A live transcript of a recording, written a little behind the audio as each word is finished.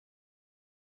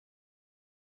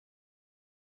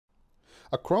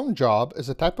A cron job is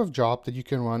a type of job that you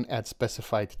can run at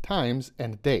specified times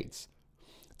and dates.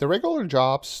 The regular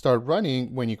jobs start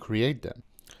running when you create them.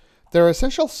 There are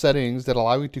essential settings that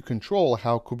allow you to control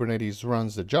how Kubernetes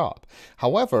runs the job.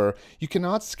 However, you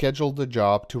cannot schedule the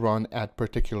job to run at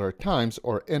particular times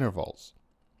or intervals.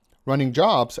 Running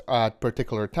jobs at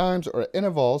particular times or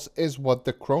intervals is what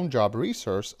the CronJob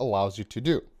resource allows you to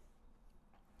do.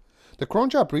 The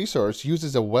CronJob resource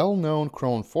uses a well-known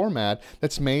cron format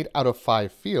that's made out of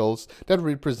 5 fields that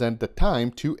represent the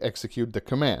time to execute the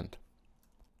command.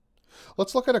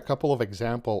 Let's look at a couple of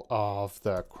examples of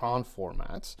the cron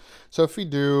formats. So if we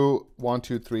do 1,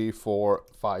 2, 3, 4,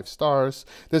 5 stars,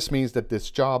 this means that this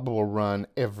job will run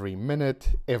every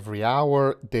minute, every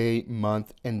hour, day,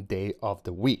 month, and day of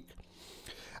the week.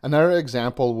 Another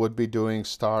example would be doing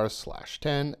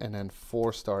 */10 and then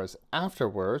 4 stars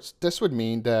afterwards. This would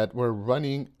mean that we're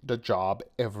running the job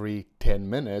every 10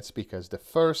 minutes because the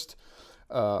first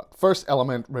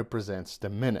element represents the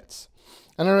minutes.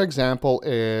 Another example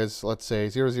is, let's say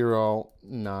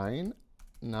 009,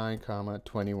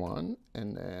 9,21,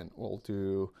 and then we'll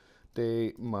do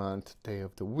day, month, day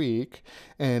of the week.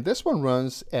 And this one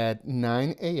runs at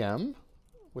 9 a.m.,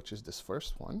 which is this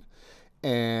first one,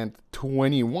 and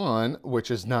 21, which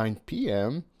is 9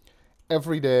 p.m.,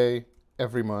 every day,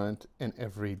 every month, and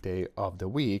every day of the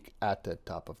week at the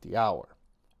top of the hour.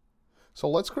 So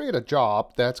let's create a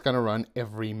job that's going to run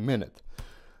every minute.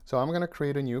 So I'm going to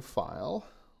create a new file.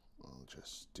 I'll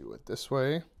just do it this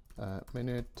way.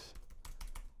 Minute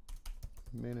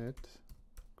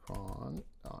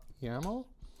cron.yaml,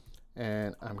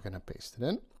 and I'm going to paste it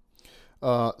in.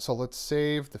 So let's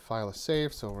save. The file is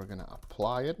saved, so we're going to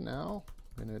apply it now.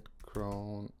 Minute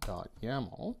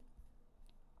cron.yaml.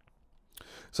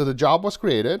 So the job was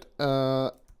created,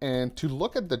 and to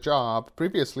look at the job,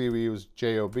 previously we used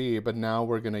job, but now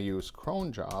we're going to use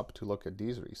CronJob to look at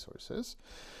these resources.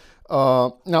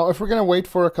 Now, if we're going to wait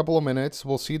for a couple of minutes,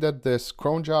 we'll see that this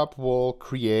CronJob will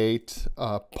create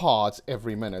pods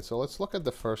every minute. So let's look at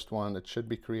the first one that should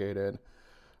be created.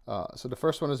 So the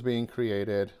first one is being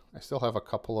created. I still have a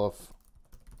couple of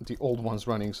the old ones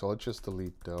running, so let's just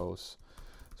delete those.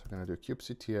 So we're going to do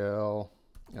kubectl,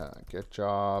 get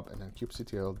job, and then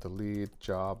kubectl delete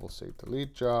job. We'll say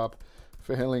delete job,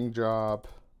 failing job,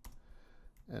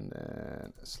 and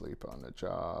then sleep on the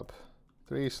job.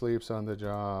 3 sleeps on the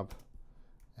job,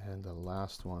 and the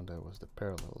last one, that was the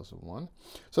parallelism one.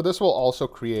 So this will also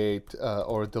create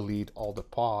or delete all the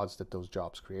pods that those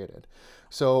jobs created.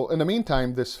 So in the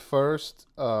meantime, this first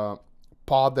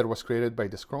pod that was created by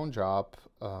this CronJob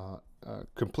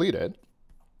completed.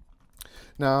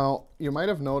 Now, you might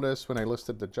have noticed when I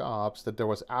listed the jobs that there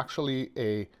was actually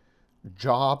a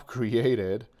job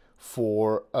created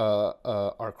for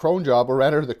our CronJob, or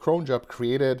rather the CronJob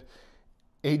created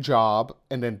a job,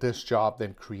 and then this job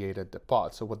then created the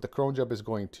pod. So what the CronJob is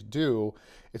going to do,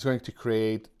 it's going to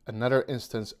create another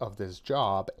instance of this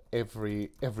job every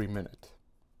minute.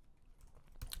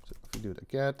 So if you do the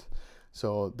get,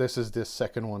 so this is this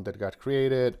second one that got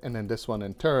created, and then this one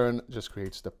in turn just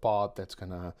creates the pod that's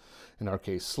gonna, in our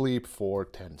case, sleep for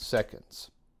 10 seconds.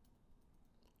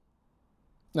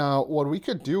 Now, what we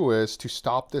could do is to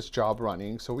stop this job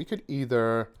running. So we could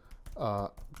either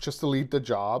just delete the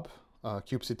job,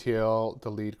 kubectl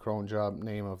delete CronJob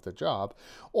name of the job,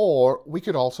 or we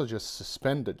could also just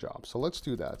suspend the job. So let's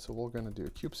do that. So we're going to do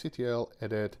kubectl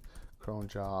edit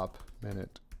CronJob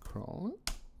minute cron,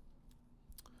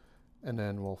 and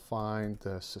then we'll find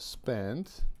the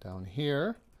suspend down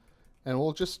here, and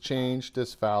we'll just change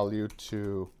this value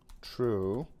to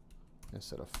true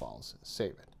instead of false and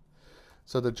save it.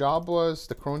 So the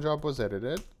CronJob was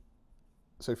edited.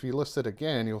 So if you list it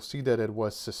again, you'll see that it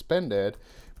was suspended,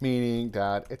 meaning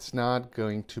that it's not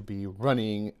going to be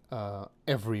running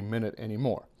every minute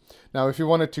anymore. Now, if you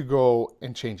wanted to go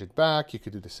and change it back, you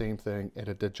could do the same thing,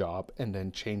 edit the job, and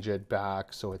then change it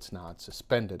back so it's not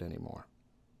suspended anymore.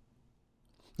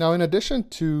 Now, in addition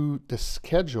to the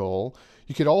schedule,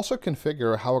 you could also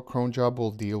configure how a CronJob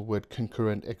will deal with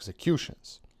concurrent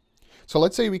executions. So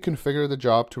let's say we configure the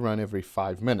job to run every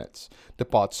 5 minutes. The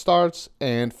pod starts,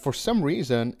 and for some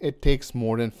reason, it takes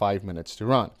more than 5 minutes to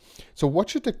run. So what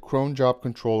should the CronJob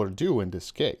controller do in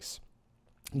this case?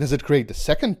 Does it create the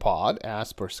second pod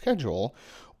as per schedule,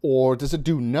 or does it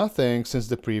do nothing since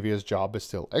the previous job is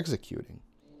still executing?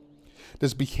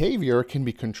 This behavior can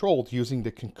be controlled using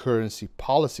the concurrency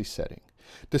policy setting.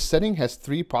 The setting has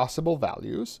 3 possible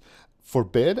values: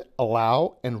 forbid,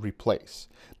 allow, and replace.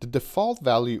 The default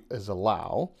value is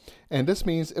allow, and this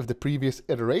means if the previous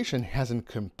iteration hasn't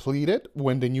completed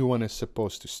when the new one is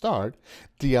supposed to start,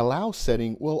 the allow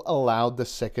setting will allow the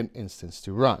second instance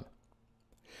to run.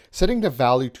 Setting the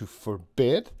value to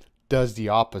forbid does the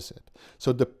opposite.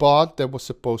 So the pod that was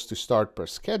supposed to start per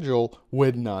schedule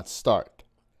would not start.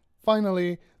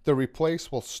 Finally, the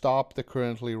replace will stop the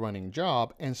currently running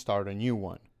job and start a new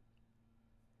one.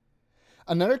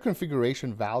 Another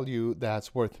configuration value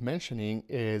that's worth mentioning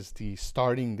is the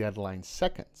starting deadline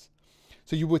seconds.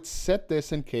 So you would set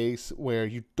this in case where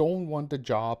you don't want the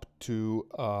job to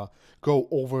go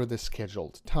over the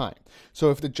scheduled time.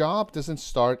 So if the job doesn't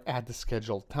start at the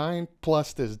scheduled time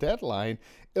plus this deadline,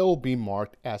 it'll be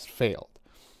marked as failed.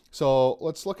 So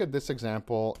let's look at this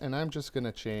example, and I'm just going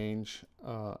to change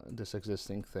this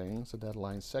existing thing. So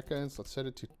deadline seconds, let's set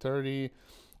it to 30.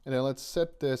 And then let's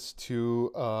set this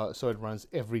to so it runs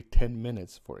every 10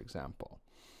 minutes, for example.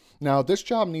 Now, this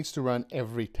job needs to run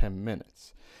every 10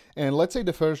 minutes. And let's say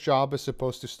the first job is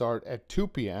supposed to start at 2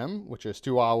 p.m., which is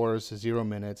 2 hours, 0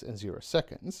 minutes, and 0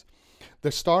 seconds.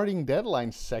 The starting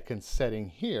deadline seconds setting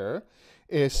here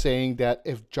is saying that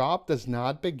if job does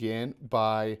not begin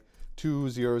by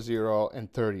 2:00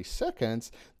 and 30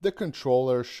 seconds, the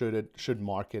controller should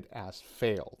mark it as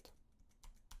failed.